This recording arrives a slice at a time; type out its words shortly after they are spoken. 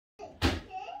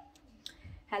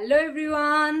Hello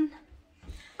everyone,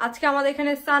 আজকে আমাদের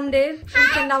এখানে সানডে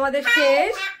উইকেন্ড আমাদের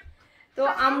শেষ। তো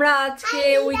আমরা আজকে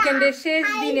উইকেন্ডের শেষ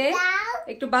দিনে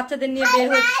একটু বাচ্চাদের নিয়ে বের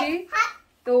হচ্ছি।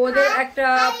 তো ওদের একটা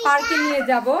পার্কে নিয়ে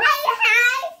যাব।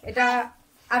 এটা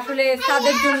আসলে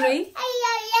তাদের জন্যই।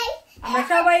 আমরা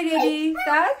সবাই ready.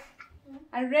 Sir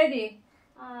R ready?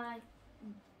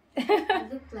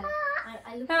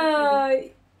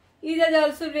 Ida is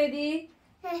also ready.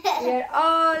 We are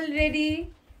all ready.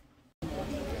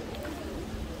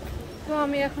 তো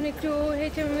আমি এখন একটু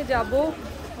H&M-এ যাব,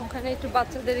 ওখানে একটু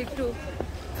বাচ্চাদের একটু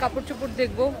কাপড় চোপড়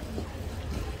দেখবো,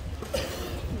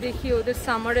 দেখি ওদের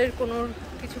সামারের কোনো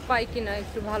কিছু পাই কিনা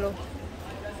একটু ভালো।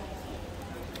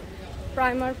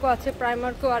 প্রাইমার্কও আছে,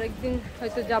 প্রাইমার্কও আরেকদিন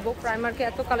হয়তো যাব। প্রাইমার্কে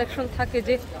এত কালেকশন থাকে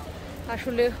যে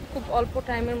আসলে খুব অল্প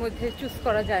টাইমের মধ্যে চুজ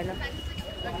করা যায় না।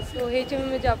 তো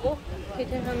H&M-এ যাব।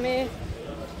 H&M-এ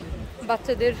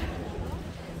বাচ্চাদের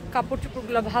কাপড়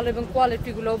চোপড়গুলো ভালো এবং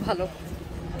কোয়ালিটিগুলোও ভালো।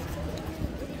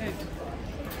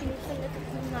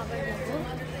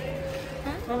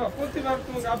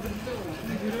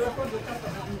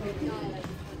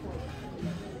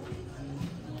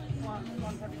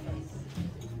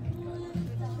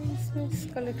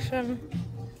 Collection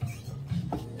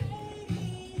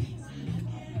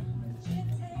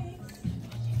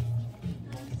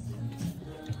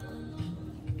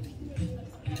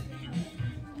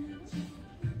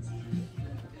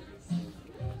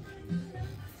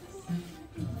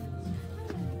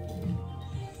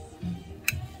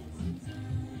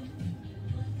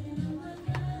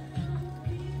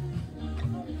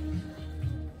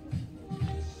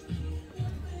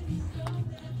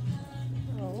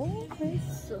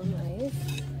so nice.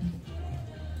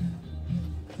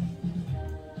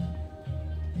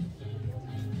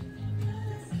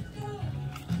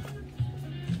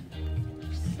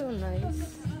 So nice.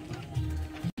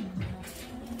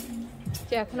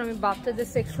 এখন আমি বাচ্চাদের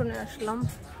সেকশনে আসলাম,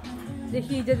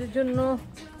 দেখি যাদের জন্য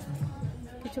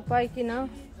কিছু পাই কিনা।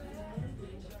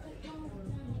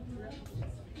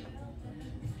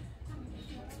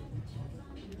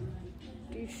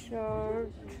 T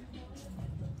shirt,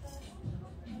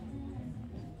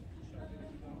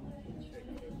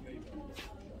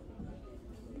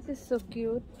 this is so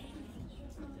cute.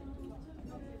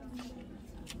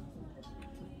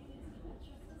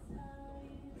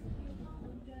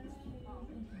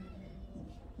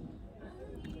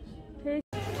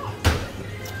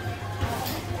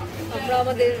 আমরা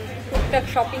আমাদের টুকটাক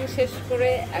শপিং শেষ করে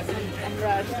এখন আমরা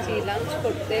আসছি লাঞ্চ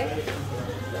করতে।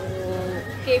 তো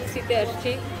KFC-তে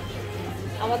আসছি।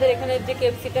 আমাদের এখানে যে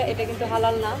KFC-টা এটা কিন্তু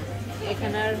হালাল না,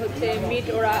 এখানের হচ্ছে মিট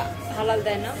ওরা হালাল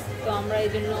দেয় না। তো আমরা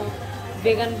এই জন্য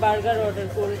ভেগান বার্গার অর্ডার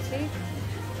করেছি,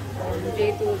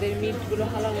 যেহেতু ওদের মিটগুলো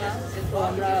হালাল না। তো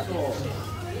আমরা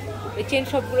এই চেন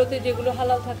শপগুলোতে যেগুলো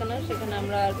হালাল থাকে না সেখানে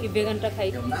আমরা আর কি ভেগানটা খাই।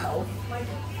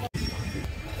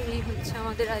 এই হচ্ছে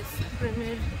আমাদের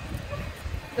আইসক্রিমের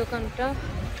দোকানটা।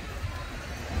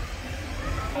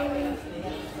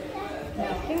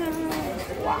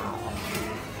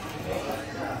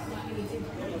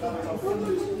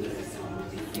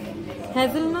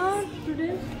 Hazelnut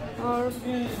today or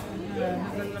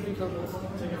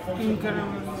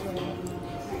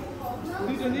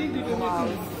wow,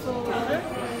 so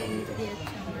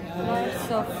lots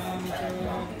of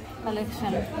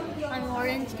collection. I'm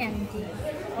orange candy.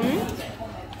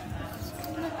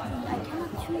 I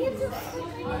cannot choose.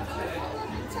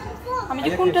 আমি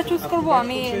যে কোনটা চুজ করব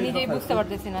আমি নিজেই বুঝতে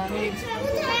পারতেছি না, আমি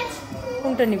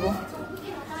কোনটা নিব।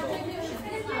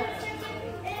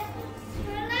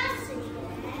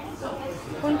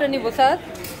 কোনটা নিব sir?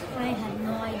 I have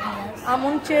no idea.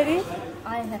 Almond cherry?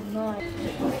 I have no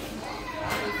idea.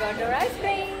 We got our ice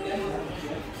cream.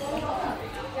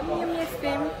 Yummy yummy ice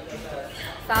cream.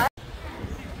 Sir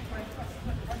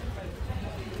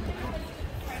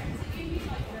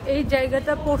এই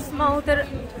জায়গাটা পোর্টসমাউথের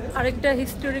আরেকটা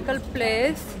হিস্টোরিক্যাল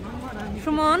প্লেস।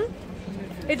 সুমন,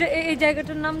 এটা এই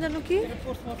জায়গাটার নাম জানো কি?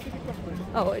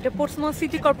 ও, এটা Portsmouth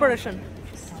city corporation,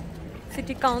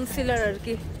 city councillor আর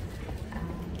কি।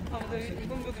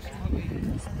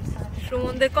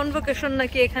 সুমনদের কনভোকেশন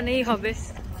নাকি এখানেই হবে।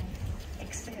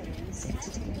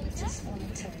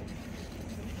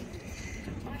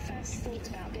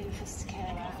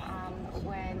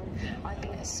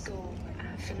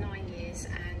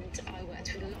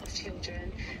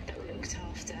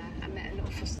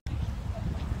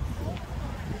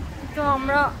 তো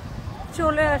আমরা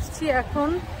চলে আসছি এখন।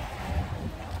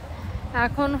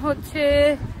 এখন হচ্ছে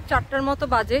 4টার মতো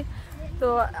বাজে। তো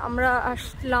আমরা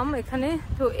আসলাম এখানে।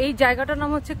 তো এই জায়গাটার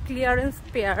নাম হচ্ছে ক্লিয়ারেন্স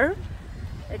পেয়ার।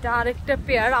 এটা আরেকটা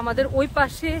পেয়ার। আমাদের ওই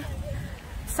পাশে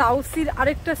সাউথ সির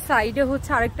আরেকটা সাইডে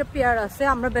হচ্ছে আরেকটা পিয়ার আছে,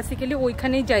 আমরা বেসিক্যালি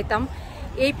ওইখানেই যাইতাম।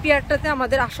 এই পিয়ারটাতে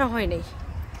আমাদের আসা হয় নাই।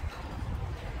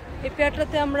 এই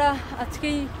পিয়ারটাতে আমরা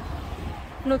আজকেই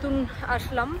নতুন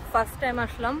আসলাম, ফার্স্ট টাইম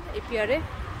আসলাম এই পিয়ারে।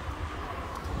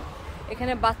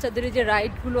 এখানে বাচ্চাদের যে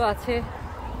রাইডগুলো আছে,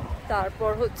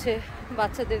 তারপর হচ্ছে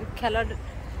বাচ্চাদের খেলার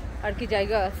আর কি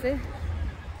জায়গা আছে।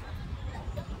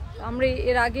 আমরা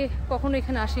এর আগে কখনো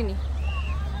এখানে আসিনি,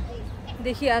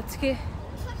 দেখি আজকে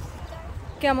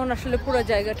কেমন আসলে পুরো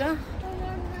জায়গাটা।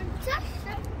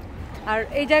 আর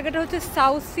এই জায়গাটা হচ্ছে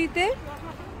সাউথ সিতে,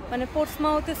 মানে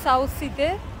পোর্টসমাউথে সাউথ সিতে,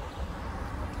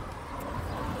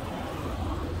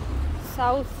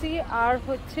 সাউথ সি আর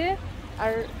হচ্ছে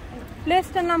আর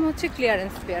প্লেসটার নাম হচ্ছে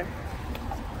ক্লিয়ারেন্স পিয়ার।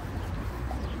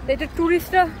 এটা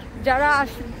ট্যুরিস্টরা যারা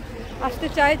আসতে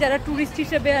চায়, যারা ট্যুরিস্ট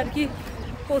হিসেবে আর কি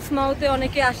পোর্টসমাউথে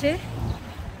অনেকে আসে,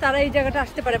 তারা এই জায়গাটা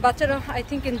আসতে পারে। বাচ্চারা আই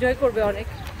থিঙ্ক এনজয় করবে অনেক।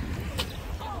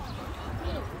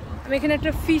 আমি এখানে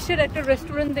একটা ফিশের একটা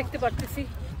রেস্টুরেন্ট দেখতে পারতেছি,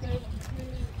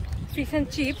 fish and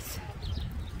chips,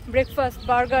 breakfast,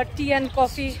 burger, T and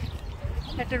coffee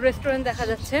একটা রেস্টুরেন্ট দেখা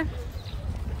যাচ্ছে।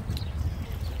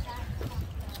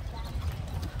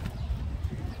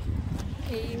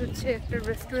 এই হচ্ছে একটা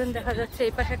রেস্টুরেন্ট দেখা যাচ্ছে।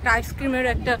 এই পাশে একটা আইসক্রিমের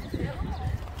একটা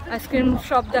আইসক্রিম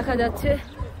শপ দেখা যাচ্ছে,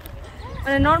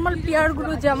 মানে নর্মাল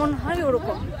পিয়ারগুলো যেমন হয়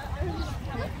ওরকম।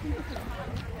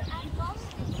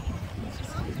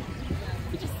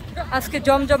 আজকে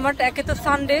জমজমাট, একে তো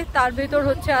সানডে, তার ভিতর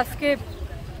হচ্ছে আজকে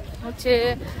হচ্ছে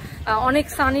অনেক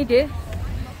সানি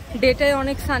ডেটায়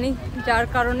অনেক সানি, যার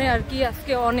কারণে আর কি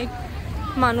আজকে অনেক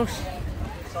মানুষ।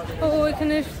 ও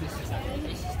এখানে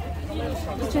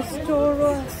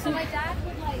স্টোরও আছে।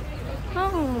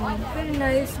 ভেরি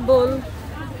নাইস বোল,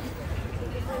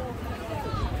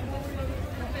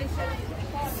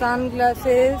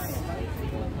 সানগ্লাসেস,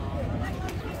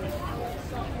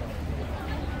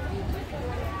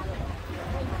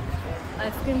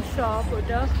 আইসক্রিম শপ।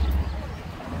 ওটা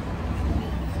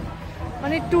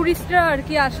মানে টুরিস্টরা আর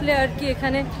কি আসলে আর কি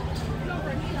এখানে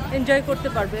এনজয় করতে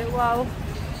পারবে। ওয়াও,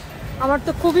 আমার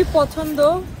তো খুবই পছন্দ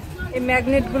এই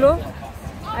ম্যাগনেটগুলো।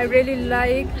 I really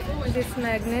like this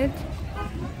magnet,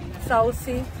 south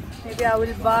C. Maybe I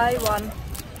will buy one.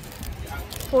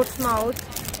 Portsmouth,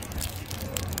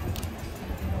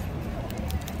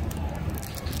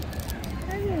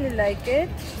 I really like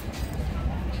it.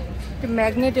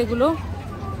 Magnet এগুলো।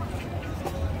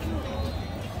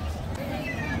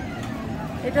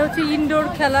 এটা হচ্ছে ইনডোর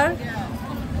খেলার,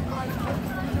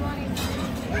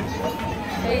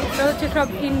 এইটা হচ্ছে সব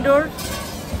ইনডোর।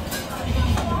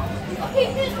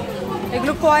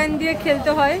 এগুলো কয়েন দিয়ে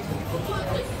খেলতে হয়।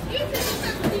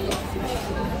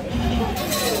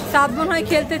 সাদ মনে হয়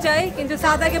খেলতে চাই, কিন্তু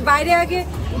সাদ আগে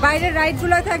বাইরের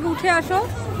রাইডগুলোতে আগে উঠে আসো।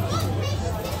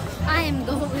 I am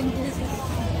going to this.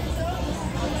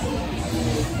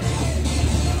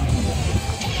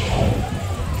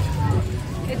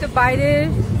 এই তো বাইরের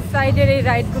সাইডের এই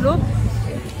রাইডগুলো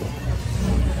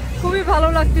খুবই ভালো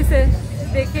লাগতেছে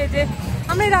দেখে, যে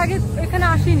আমরা এর আগে এখানে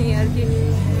আসিনি আর কি।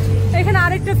 এখানে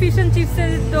আরেকটা ফিশ অ্যান্ড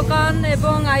চিপসের দোকান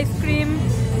এবং আইসক্রিম।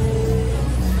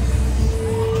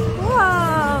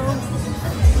 ওয়াও,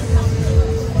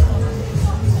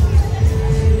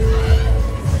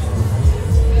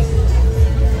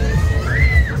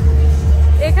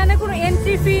 এখানে কোনো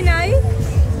এন্ট্রি ফি নাই,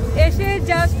 এসে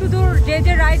জাস্ট শুধু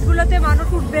যে রাইডগুলোতে মানুষ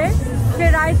উঠবে সে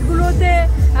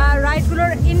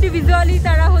রাইডগুলোর ইন্ডিভিজুয়ালি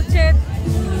তারা হচ্ছে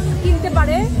কিনতে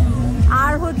পারে।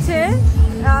 আর হচ্ছে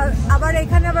আবার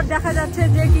এখানে আবার দেখা যাচ্ছে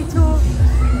যে কিছু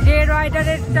ডে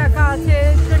রাইডারের টাকা আছে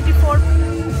 24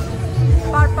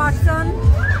 পার পারসন।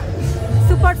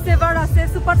 সুপার সেভার আছে,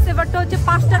 সুপার সেভারটা হচ্ছে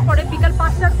 5টার পরে, বিকাল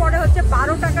 5টার পরে হচ্ছে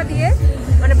 12 টাকা দিয়ে,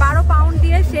 মানে 12 পাউন্ড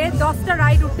দিয়ে সে 10টা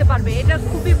রাইড উঠতে পারবে। এটা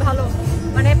খুবই ভালো,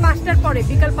 মানে 5টার পরে,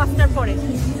 বিকাল 5টার পরে।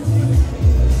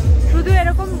 শুধু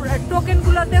এরকম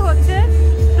টোকেনগুলোতে হচ্ছে,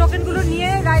 টোকেনগুলো নিয়ে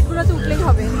রাইডগুলোতে উঠলেই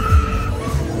হবে।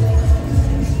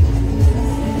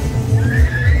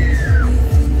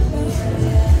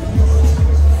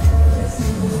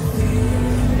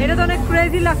 এটা তো অনেক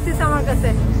ক্রেজি লাগতেছে আমার কাছে।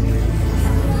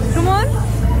 সুমন,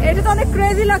 এটা তো অনেক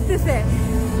ক্রেজি লাগতেছে।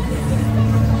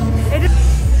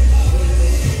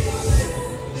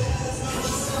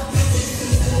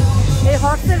 এই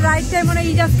হর্সের রাইডটাই মানে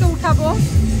ইজাজকে উঠাবো।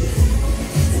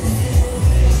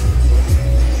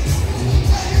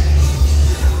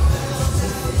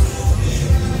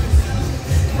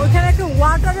 ওইখানে একটা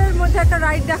ওয়াটারের মধ্যে একটা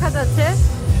রাইড দেখা যাচ্ছে,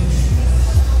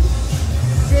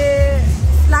 যে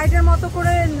স্লাইডের মতো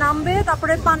করে নামবে,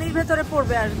 তারপরে পানির ভেতরে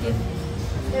পড়বে আর কি,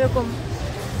 এরকম।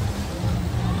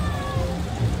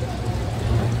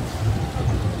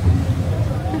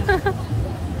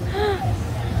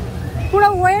 পুরো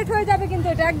ওয়েট হয়ে যাবে কিন্তু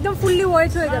এটা একদম ফুললি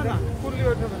ওয়েট হয়ে যাবে। ফুললি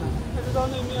ওয়েট হবে না, এটা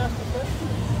যখন এমনি আসতেছে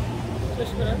শেষ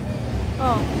করে। ও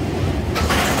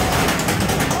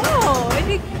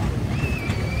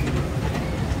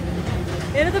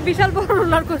এটা তো বিশাল বড়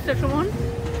রোলার কোস্টার সুমন।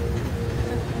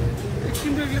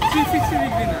 কিন্তু এগুলো 360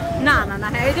 ডিগ্রি না না না,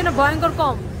 হ্যাঁ এই জন্য ভয়ঙ্কর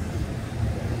কম।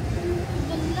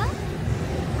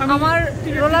 আমার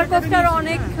রোলার কোস্টার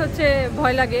অনেক হচ্ছে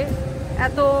ভয় লাগে,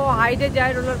 এত হাইটে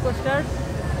যায় রোলার কোস্টার।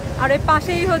 আর এই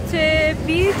পাশেই হচ্ছে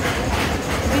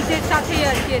বিচের সাথেই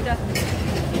আর কি এটা।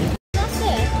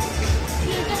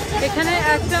 এখানে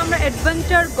একটা আমরা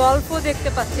অ্যাডভেঞ্চার গল্ফও দেখতে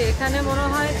পাচ্ছি। এখানে মনে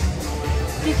হয়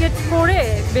টিকিট করে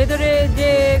ভেতরে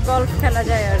যে গল্ফ খেলা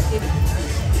যায় আর কি।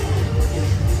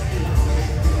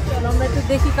 চলো আমরা একটু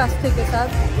দেখি কাছ থেকে স্যার।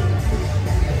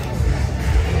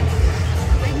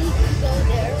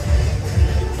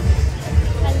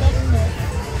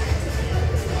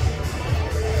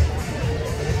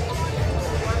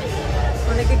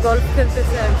 অনেকে গল্ফ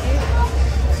খেলতেছে আর কি।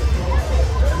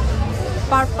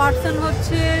 পার পার্সন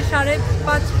হচ্ছে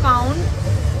 5.5 পাউন্ড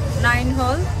 9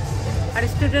 হল, আর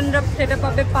স্টুডেন্টরা সেটা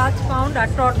পাবে 5 পাউন্ড, আর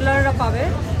টডলাররা পাবে,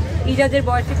 ইজাজের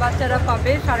বয়সী বাচ্চারা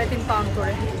পাবে 3.5 পাউন্ড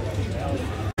করে।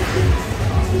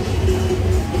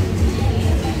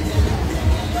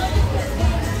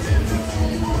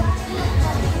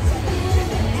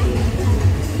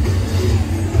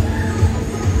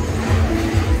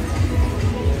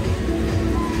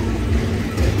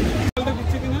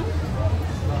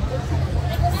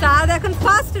 সাদ এখন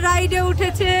ফার্স্ট রাইডে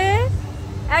উঠেছে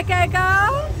একা একা।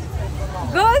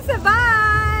 গোস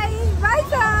bye bye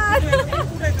Saad.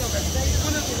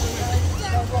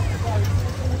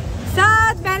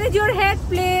 Saad, manage your head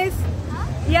please.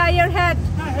 Yeah, your head.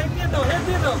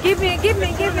 Give me.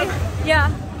 Yeah.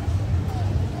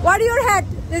 Wear your hat,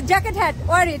 the jacket hat.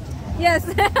 Wear it. Yes.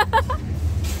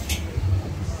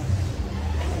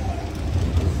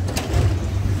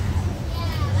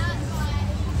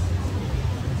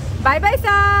 Bye bye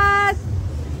Sad.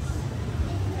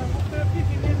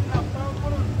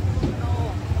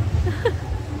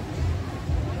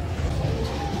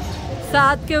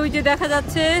 সাদকে ওই যে দেখা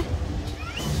যাচ্ছে।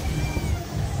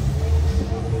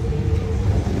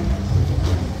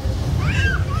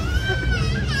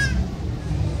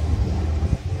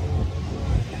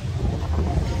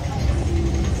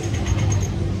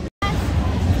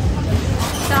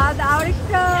 সাদ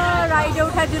আরেকটা রাইডে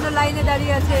ওঠার জন্য লাইনে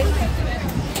দাঁড়িয়ে আছে।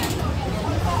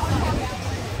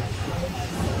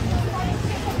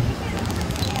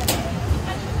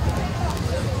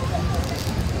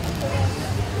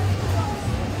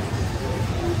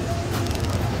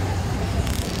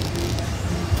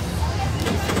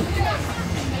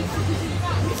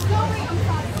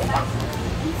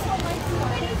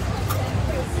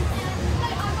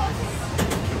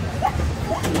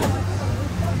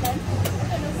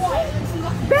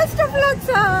 Best of luck,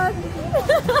 son.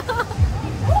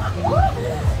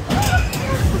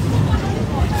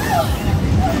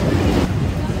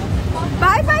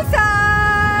 Bye bye,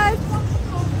 son.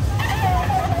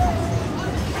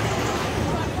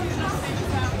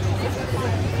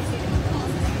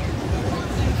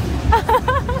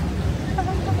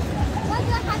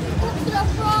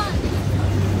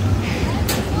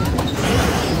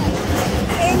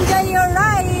 Enjoy your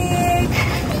ride.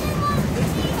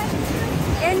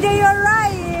 Enjoy your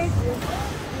ride.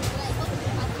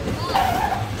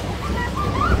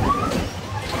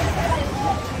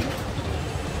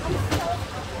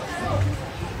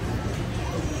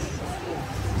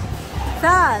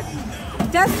 Sad,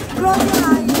 just close your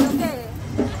eyes, okay?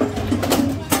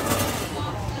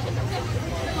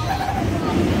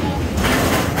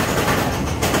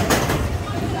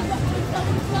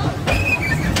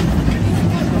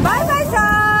 Bye bye,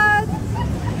 Sad.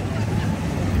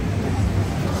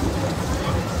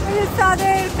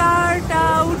 সাদের কারটা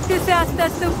উঠতেছে আস্তে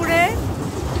আস্তে উপরে।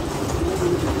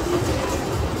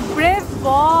 ব্রেভ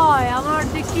বয়, আমার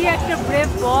যে কি একটা ব্রেভ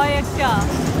বয় একটা।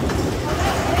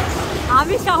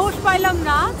 আমি সাহস পাইলাম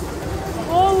না,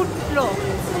 ও উঠলো।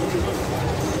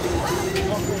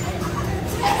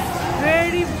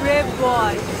 Very brave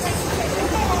boy.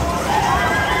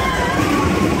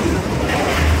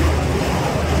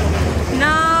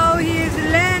 Now he is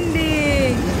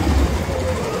landing.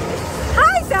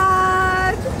 Hi,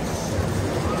 Dad.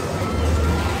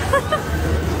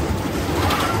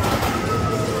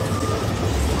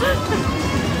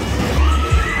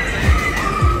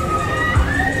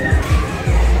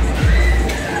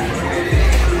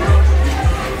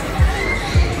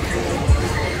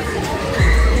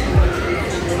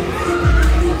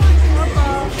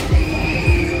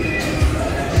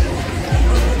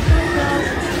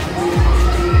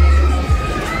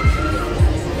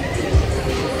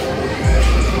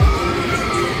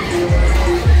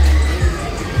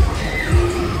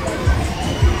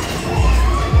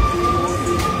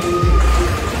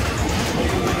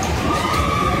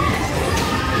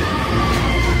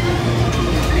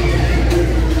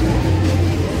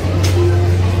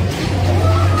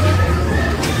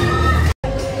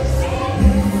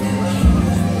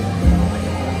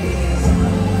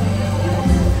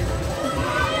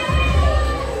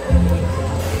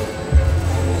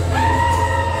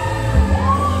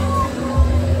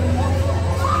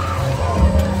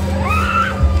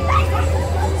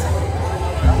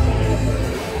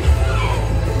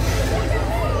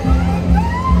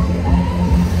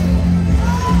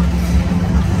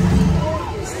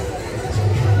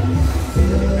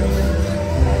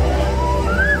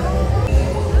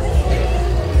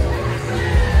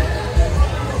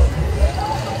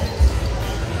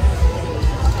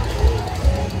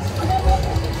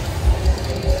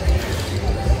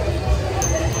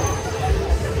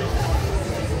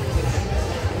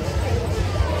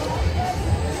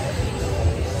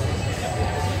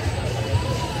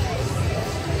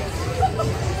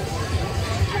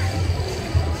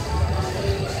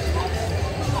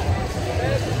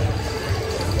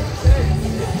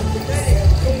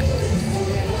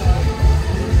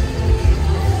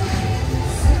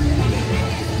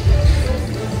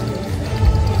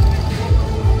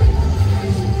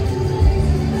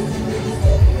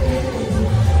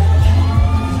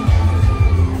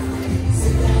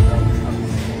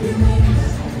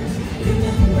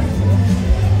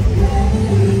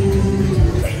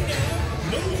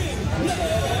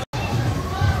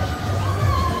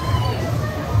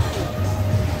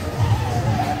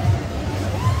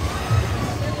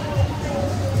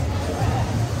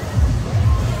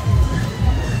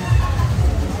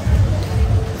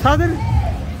 যাদের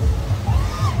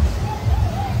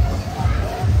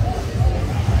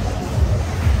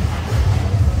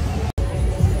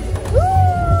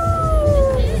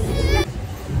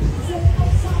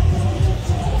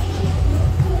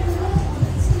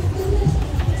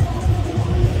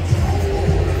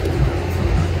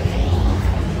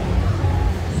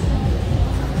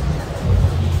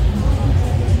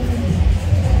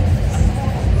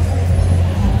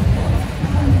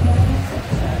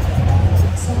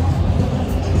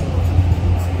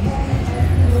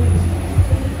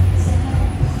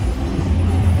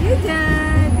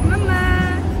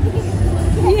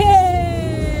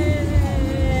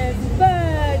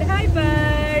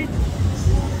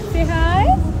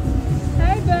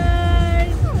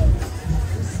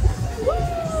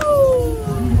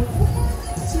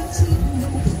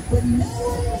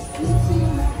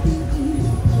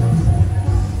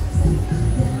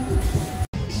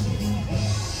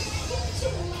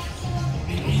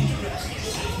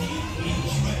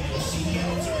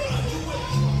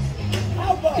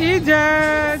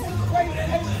Egypt.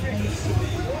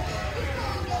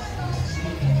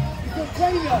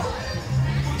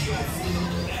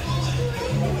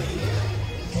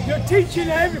 You're teaching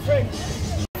everything.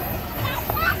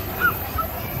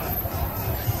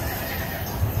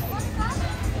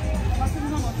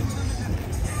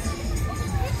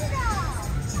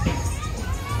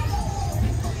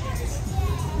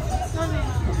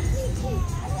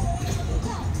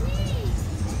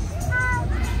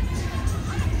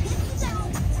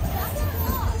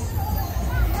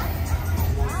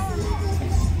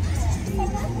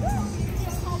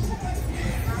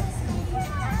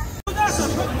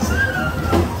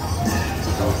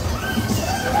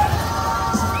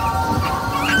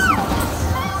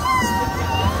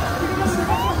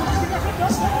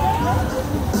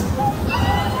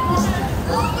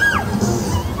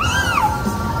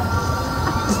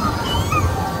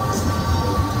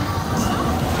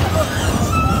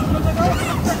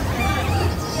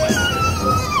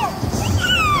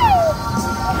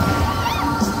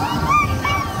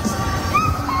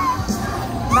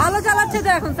 ভালো চালাচ্ছে তো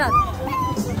এখন স্যার।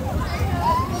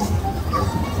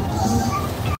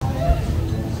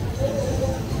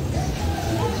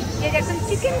 এখন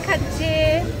চিকেন খাচ্ছে।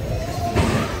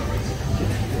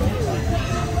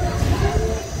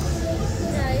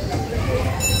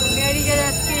 গাড়িতে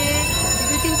যাচ্ছে,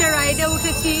 2-3টা রাইডে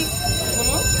উঠেছি,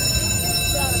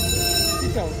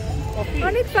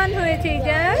 অনেক ফান হয়েছে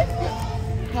এটা।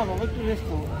 না বাবা একটু রেস্ট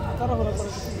নাও, তাড়াহুড়া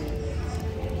করে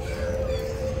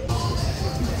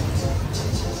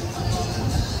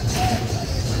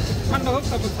ঠান্ডা হোক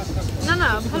তারপর থাকবে। না না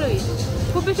ভালোই,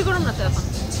 খুব বেশি গরম না তো এখন।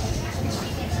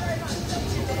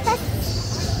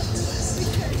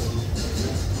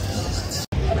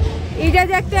 ইজাজ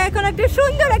এখন একটা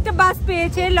সুন্দর একটা বাস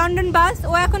পেয়েছে, লন্ডন বাস।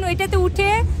 ও এখন ওইটাতে উঠে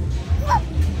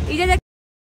ইজাজ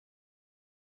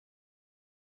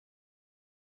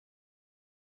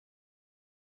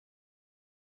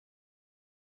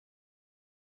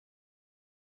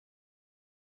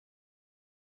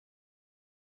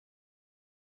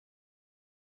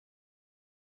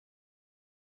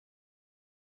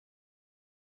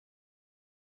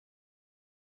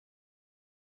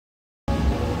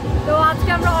তো আজকে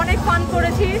আমরা অনেক ফান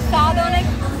করেছি, স্যার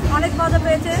অনেক মজা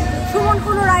পেয়েছে। সুমন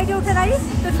কোনো রাইডে উঠে নাই,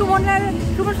 তো সুমন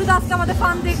শুধু আজকে আমাদের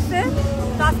ফান দেখছে।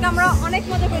 তো আজকে আমরা অনেক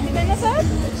মজা পেয়েছি, তাই না স্যার?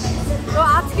 তো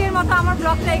আজকের মতো আমার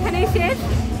ব্লগটা এখানেই শেষ।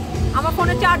 আমার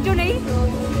ফোনে চার্জও নেই।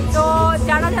 তো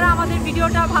যারা আমাদের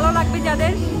ভিডিওটা ভালো লাগবে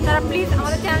যাদের, তারা প্লিজ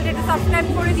আমাদের চ্যানেলটা একটু সাবস্ক্রাইব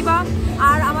করে দিবা,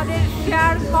 আর আমাদের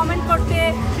শেয়ার কমেন্ট করতে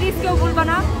প্লিজ কেউ ভুলবা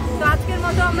না। তো আজকের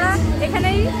মতো আমরা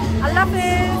এখানেই, আল্লাহ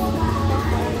হাফেজ।